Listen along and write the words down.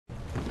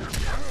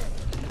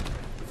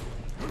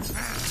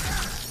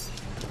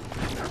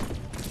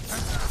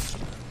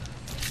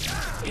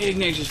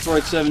Ignatius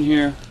Freud 7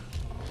 here.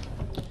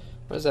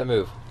 What does that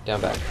move?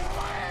 Down back.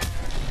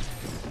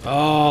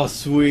 Oh,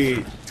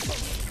 sweet.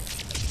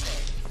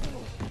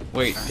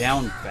 Wait,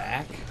 down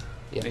back?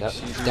 Yeah,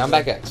 down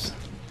back X.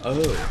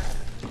 Oh.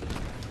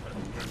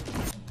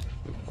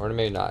 Or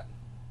maybe not.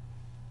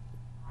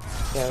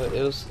 Yeah,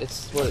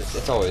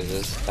 it's always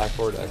is. Back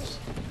forward X.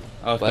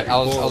 Okay, but I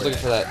was looking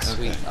for that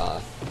sweet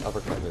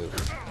uppercut move.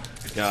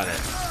 Got it.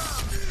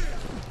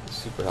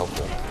 Super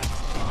helpful.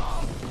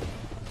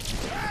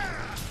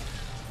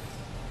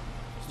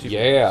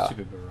 Stupid,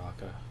 Stupid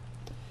Baraka.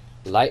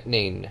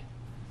 Lightning.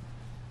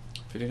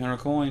 1,500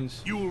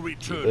 coins. You will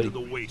return to the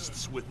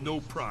wastes with no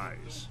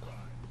prize.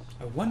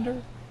 I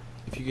wonder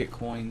if you get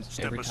coins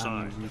every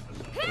time you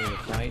play a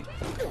fight.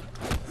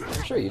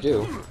 I'm sure you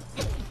do.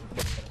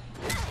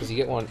 Because you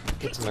get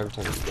some every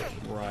time you get.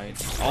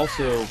 Right.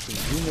 Also,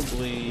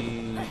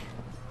 presumably,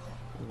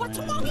 when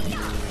you play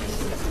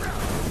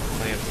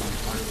it on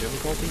hard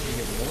difficulty, you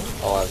get more?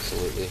 Oh,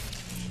 absolutely.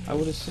 I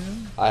would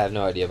assume. I have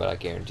no idea, but I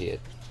guarantee it.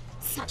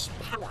 Such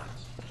power.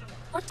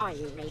 What are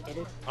you,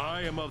 Raiden?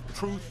 I am of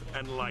truth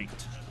and light.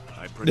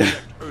 I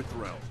protect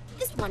Earthrealm.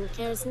 This one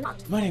cares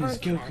not. My name is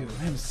Goku.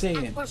 I am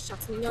Saiyan.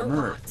 From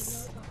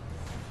Earth.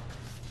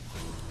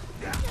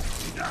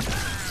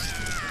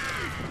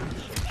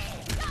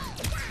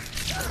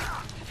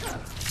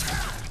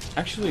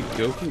 Actually,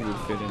 Goku would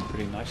fit in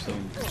pretty nicely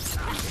into this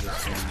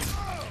game.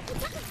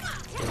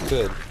 He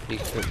could. He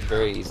could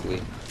very easily.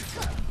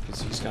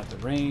 Because he's got the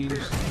range,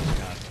 he's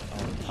got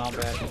all the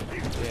combat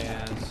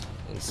jazz.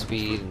 And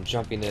speed and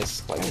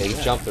jumpiness. Like, they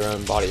jump their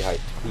own body height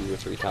 2 or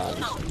 3 times.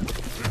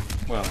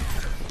 Well,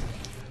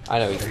 I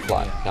know he can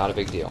fly. Not a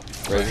big deal.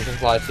 Raiden can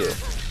fly too.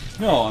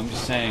 No, I'm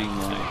just saying,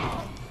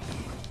 like,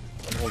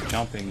 the whole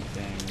jumping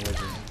thing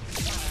wasn't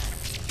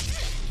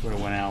sort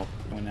of went out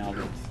of the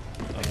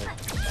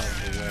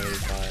way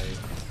by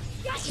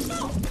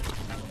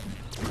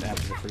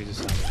after the Frieza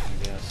saga,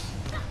 I guess.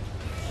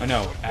 Oh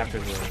no, after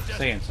the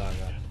Saiyan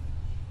saga.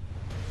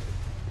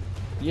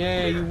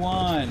 Yay, you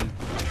won!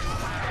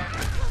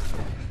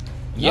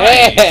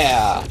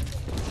 Yeah!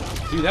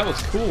 Nice. Dude, that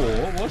was cool.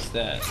 What was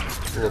that?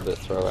 A little bit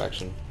of throw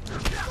action.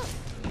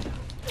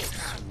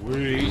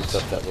 Sweet. Used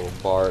up that little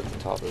bar at the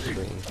top of the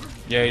screen.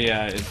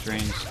 Yeah, it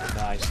drains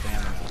die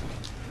stamina.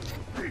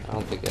 I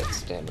don't think it's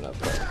stamina,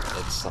 but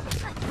it's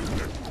something.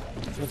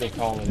 That's what they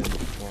call it in the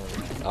tutorial.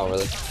 Oh,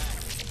 really?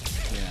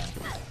 Yeah.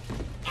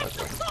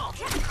 Okay.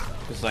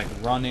 It's like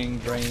running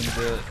drains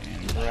it,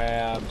 and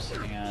grabs,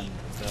 and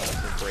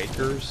the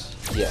breakers.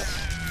 Yes.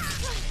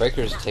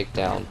 Breakers take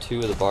down 2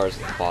 of the bars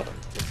at the bottom.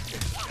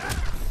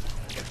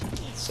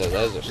 So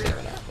those are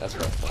stamina. That's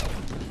what I thought.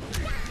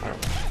 I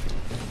don't know.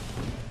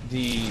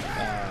 The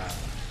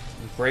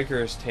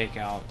breakers take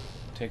off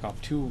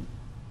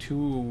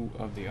two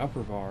of the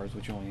upper bars,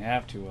 which you only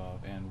have 2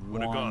 of, and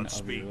When one God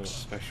of the little speaks,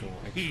 special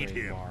heed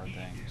X-ray him. bar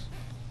things.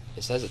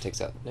 It says it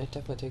takes out. It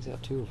definitely takes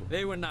out 2 of them.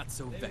 They were not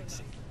so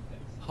vexing.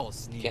 All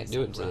You can't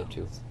do it until you have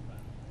 2.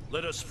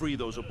 Let us free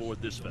those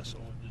aboard this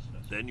vessel.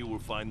 Then you will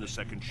find the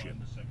second ship.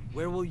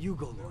 Where will you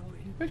go, Lord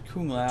Raiden? But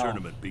Kung Lao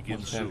Tournament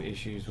begins must have soon.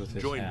 issues with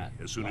his Join hat.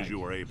 me as soon Like, as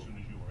you are able.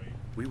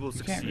 We will you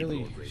succeed, can't really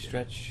Lord Raiden.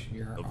 stretch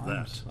your Of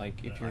arms. that,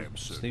 Like if I you're am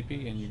certain.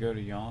 sleepy and you go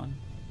to yawn.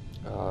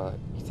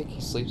 You think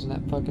he sleeps in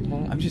that fucking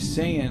hat? I'm just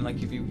saying,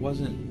 like if he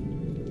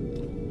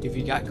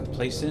got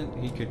complacent,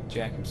 he could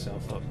jack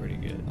himself up pretty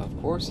good. Of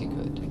course he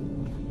could.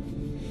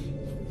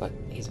 But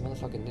he's a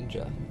motherfucking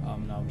ninja.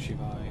 Nam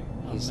Shivai.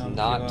 He's Nam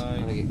not Shivai.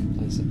 gonna get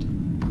complacent.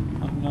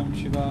 Nam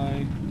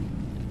Shivai.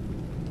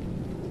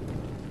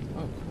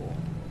 Oh, cool.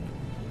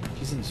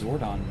 He's in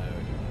Zordon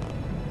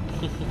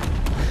mode.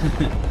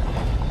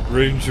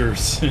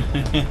 Rangers.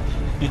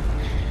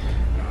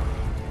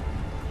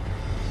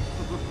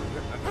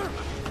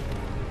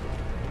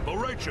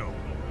 Borecho!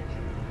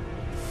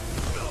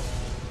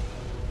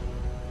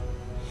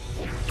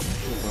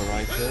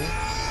 Right there.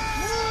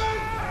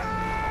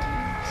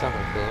 It's not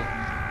gonna kill him.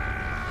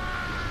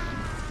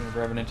 Gonna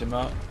Revenant him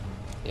up.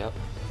 Yep.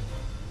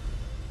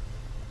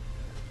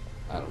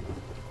 I don't know.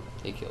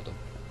 He killed him.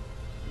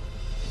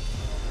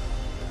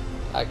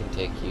 I can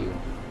take you.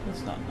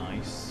 That's not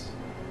nice.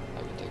 I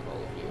can take all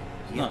of you.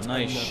 It's not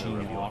nice, Another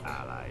of your She-Hulk.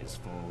 allies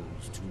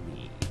falls to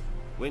me.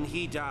 When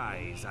he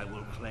dies, I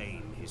will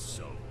claim his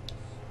soul.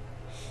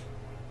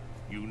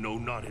 You know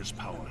not his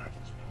power.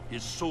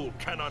 His soul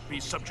cannot be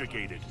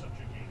subjugated.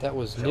 That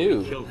was Shall we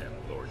new. kill him,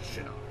 Lord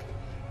Shinnok?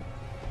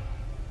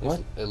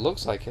 What? It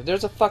looks like him.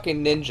 There's a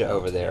fucking ninja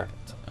over there.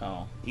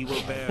 Oh, He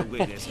will bear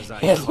witness as I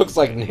It looks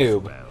like conquer his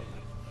Noob. realm.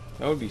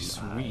 that would be I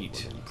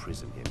sweet. will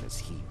imprison him as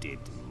he did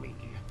me.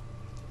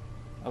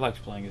 I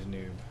liked playing as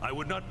Noob. I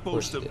would not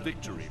course boast you of did.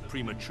 victory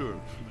prematurely.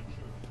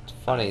 It's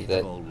funny that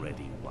I've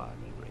already won,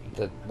 Raiden.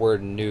 the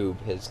word noob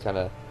has kind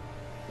of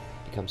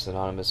become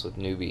synonymous with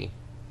newbie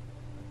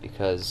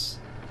because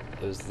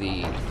it was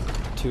the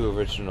 2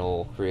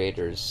 original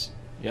creators.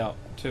 Yeah,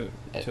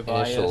 Initials.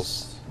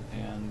 Tobias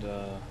and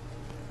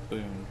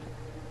Boone.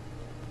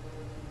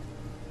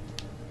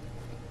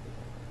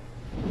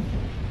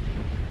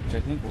 Which I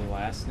think were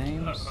last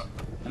names.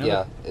 And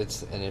Yeah,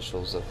 it's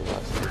initials of the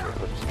last two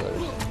purchase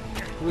letters.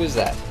 Who is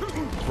that?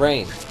 It's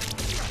Rain.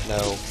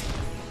 No.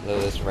 No,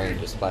 it's Rain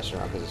just splashing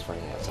around because it's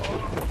raining outside.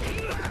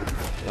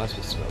 It must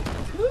be smoke.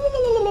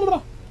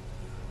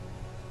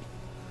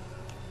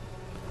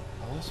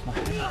 I lost my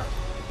hat.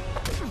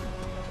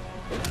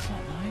 That's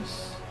not nice.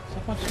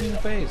 Stop punching me in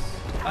the face.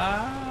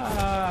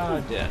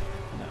 Ah, dead.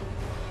 No.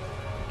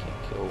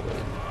 Can't kill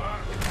Rain.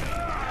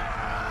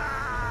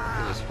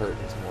 He just hurt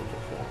his mortal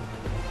form.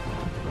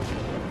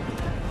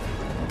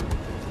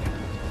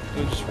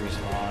 Dude, just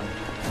respawn.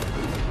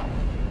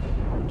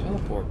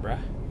 Teleport,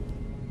 bruh.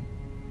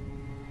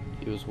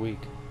 He was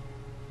weak.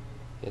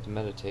 He had to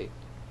meditate.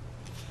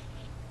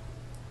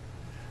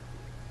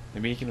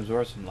 Maybe he can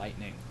absorb some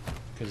lightning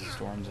because the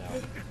storm's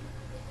out.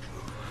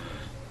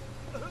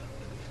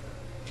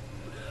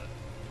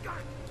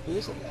 Who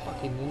is a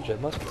fucking ninja?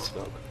 It must be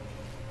Smoke.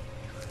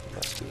 It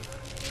must be.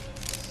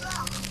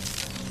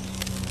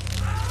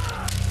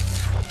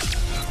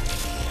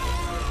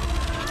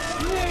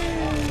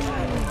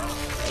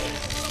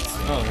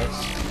 Oh, that's...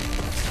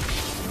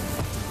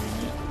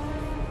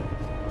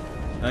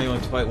 Now you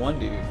want to fight one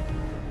dude.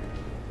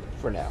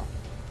 For now.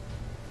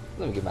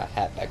 Let me get my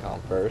hat back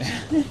on first.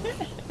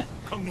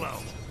 Kung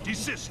Lao,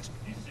 desist!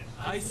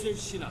 I serve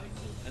Shinnai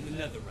and the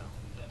Nether Realm.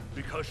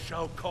 Because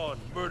Shao Kahn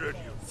murdered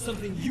you.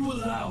 Something you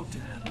allowed to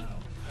happen.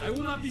 I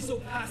will not be so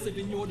passive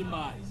in your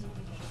demise.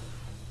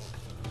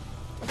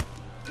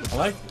 I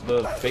like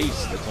the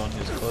face that's on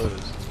his clothes.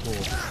 It's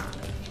cool.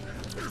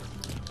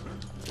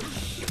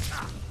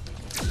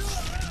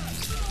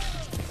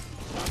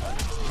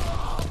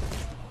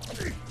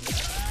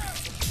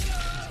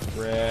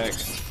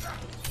 Wrecked.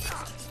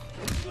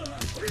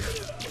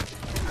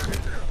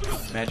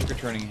 Magic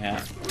returning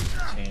hat. It's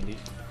handy.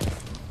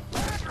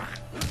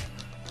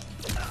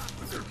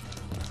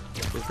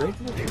 Does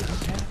Raiden never throw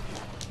his hat?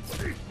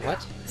 What?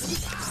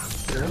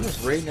 When does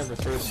Raiden never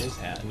throws his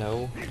hat?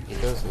 No, he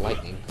throws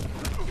lightning.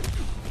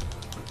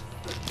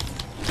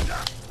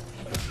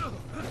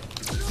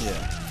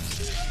 Yeah.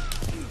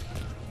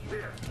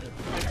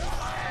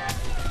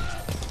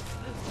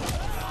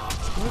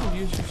 You want to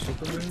use your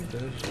super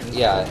move?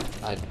 Yeah,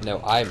 I know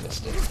I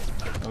missed it.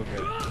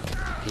 Okay.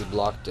 He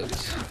blocked it.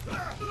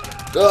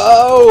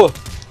 Go!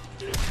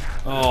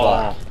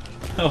 Oh,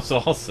 that was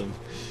awesome.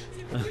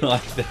 I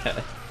like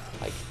that.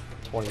 Like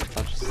 20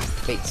 punches in the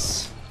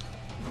face.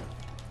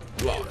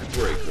 Block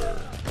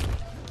breaker.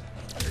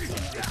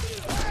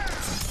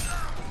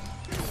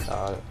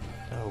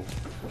 No.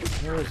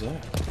 Where is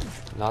that?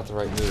 Not the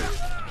right move.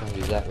 Trying to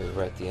do that move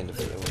right at the end of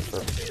it. It went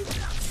perfect.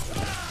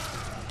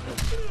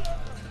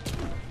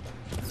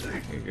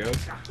 Here you go.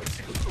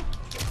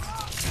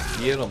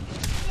 Get him.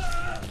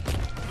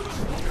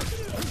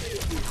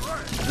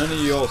 None of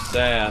your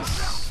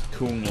sass,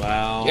 Kung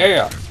Lao.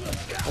 Yeah!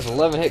 That's an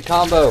 11 hit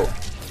combo.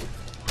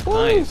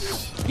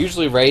 Nice.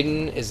 Usually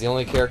Raiden is the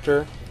only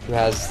character who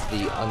has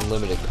the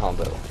unlimited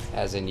combo.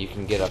 As in you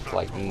can get up to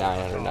like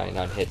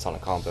 999 hits on a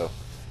combo.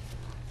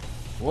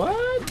 What?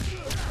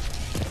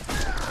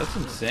 That's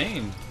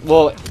insane.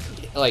 Well,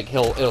 like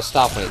it'll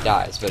stop when it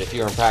dies, but if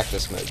you're in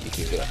practice mode, you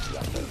can get up to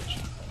that range.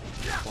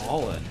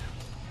 Ballin'.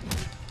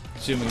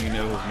 Assuming you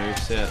know his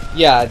moveset.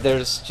 Yeah,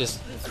 there's just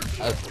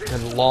a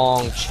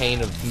long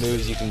chain of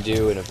moves you can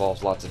do. It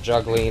involves lots of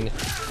juggling, the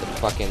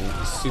fucking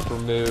super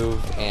move,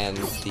 and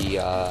the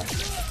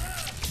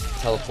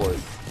teleport.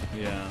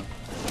 Yeah.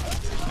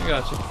 I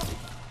got you.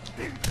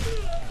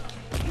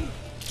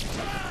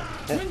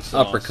 That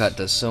uppercut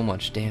does so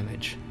much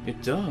damage.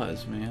 It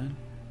does, man.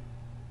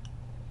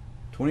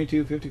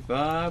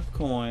 22.55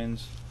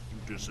 coins.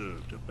 You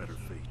deserved a better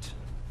fate.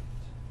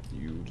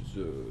 You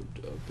deserved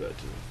a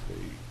better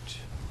fate.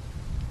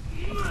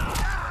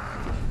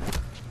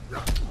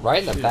 Right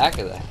in the back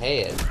of the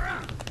head.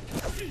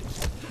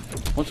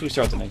 Once we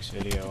start the next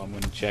video, I'm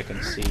going to check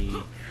and see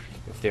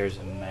if there's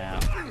a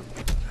map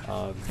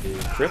of the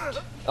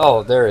crypt.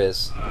 Oh, there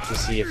is. To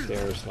see if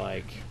there's,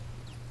 like,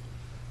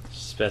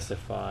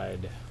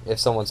 specified... If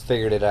someone's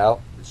figured it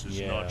out. This is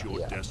Yeah. not your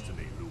Yeah.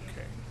 destiny, Liu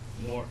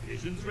Kang. More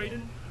visions,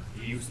 Raiden?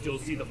 Do you still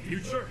see the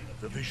future?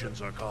 The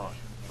visions are gone,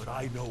 but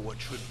I know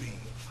what should be.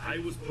 I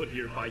was put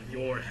here by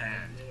your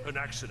hand. An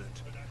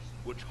accident,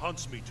 which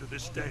haunts me to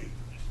this day.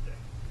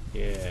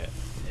 Yeah.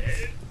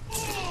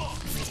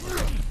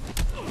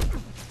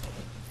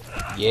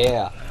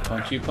 Yeah.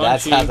 Punchy, punchy.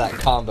 That's how that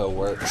combo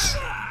works.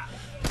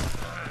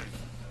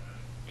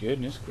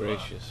 Goodness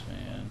gracious,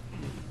 man.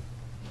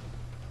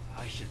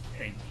 I should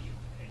thank you.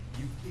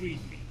 You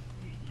freed me.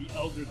 The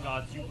elder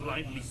gods you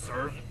blindly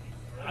serve.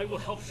 I will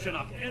help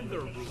Shinnok end their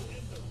rule.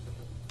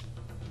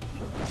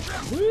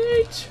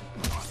 Sweet!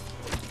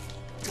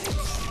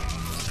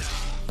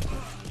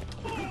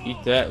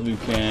 Eat that, Liu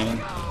Kang.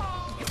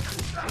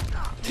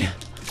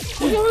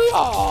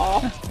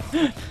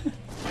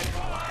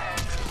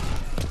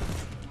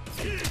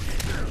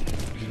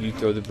 Can you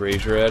throw the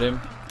brazier at him?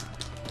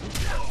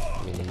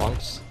 I mean the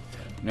monks?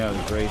 No,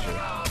 the brazier.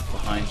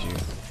 Behind you.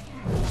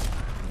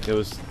 It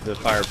was the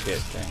fire pit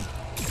thing.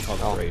 It's called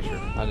the brazier.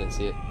 I didn't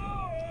see it.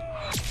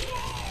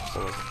 So,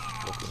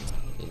 looking,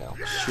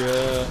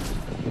 though.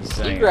 Just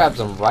He saying. grabs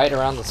him right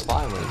around the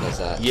spine when he does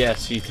that.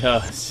 Yes, he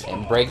does.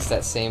 And breaks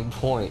that same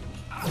point.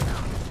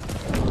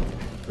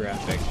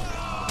 Graphic.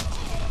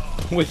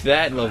 With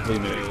that lovely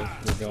move,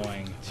 we're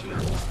going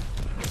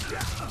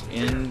to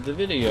end the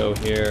video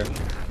here.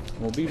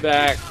 We'll be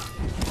back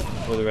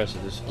for the rest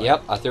of this fight.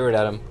 Yep, I threw it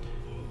at him.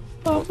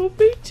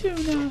 Bumblebee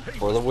tuna.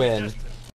 For the win.